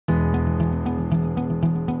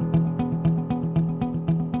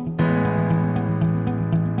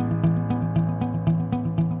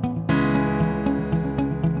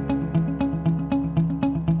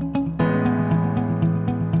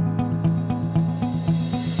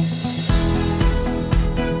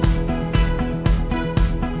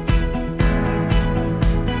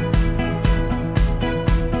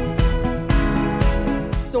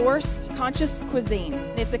Conscious Cuisine.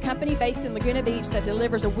 It's a company based in Laguna Beach that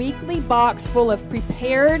delivers a weekly box full of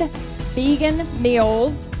prepared vegan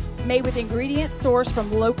meals made with ingredients sourced from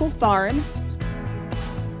local farms.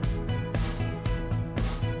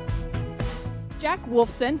 Jack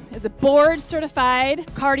Wolfson is a board-certified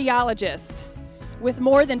cardiologist with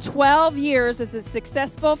more than 12 years as a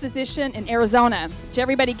successful physician in Arizona. To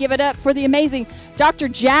everybody, give it up for the amazing Dr.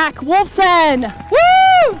 Jack Wolfson.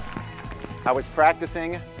 Woo! I was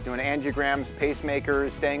practicing, doing angiograms, pacemakers,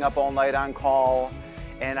 staying up all night on call,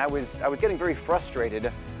 and I was getting very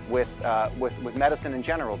frustrated with medicine in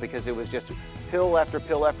general because it was just pill after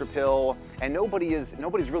pill after pill, and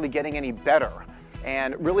nobody's really getting any better,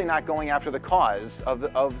 and really not going after the cause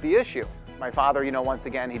of the issue. My father, once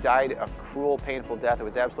again, he died a cruel, painful death. It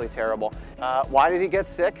was absolutely terrible. Why did he get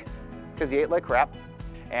sick? Because he ate like crap,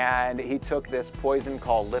 and he took this poison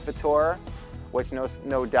called Lipitor, which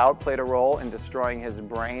no doubt played a role in destroying his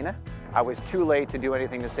brain. I was too late to do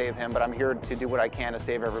anything to save him, but I'm here to do what I can to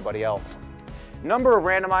save everybody else. Number of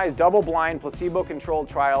randomized, double-blind, placebo-controlled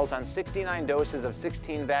trials on 69 doses of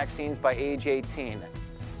 16 vaccines by age 18.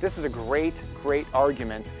 This is a great, great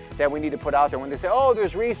argument that we need to put out there when they say, oh,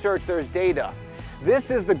 there's research, there's data.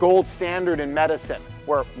 This is the gold standard in medicine,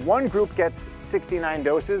 where one group gets 69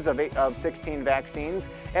 doses of 16 vaccines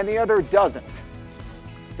and the other doesn't.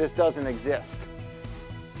 This doesn't exist.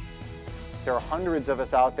 There are hundreds of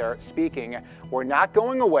us out there speaking. We're not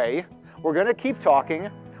going away. We're going to keep talking.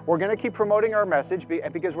 We're going to keep promoting our message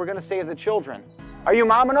because we're going to save the children. Are you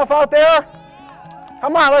mom enough out there?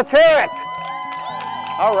 Come on, let's hear it.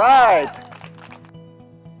 All right.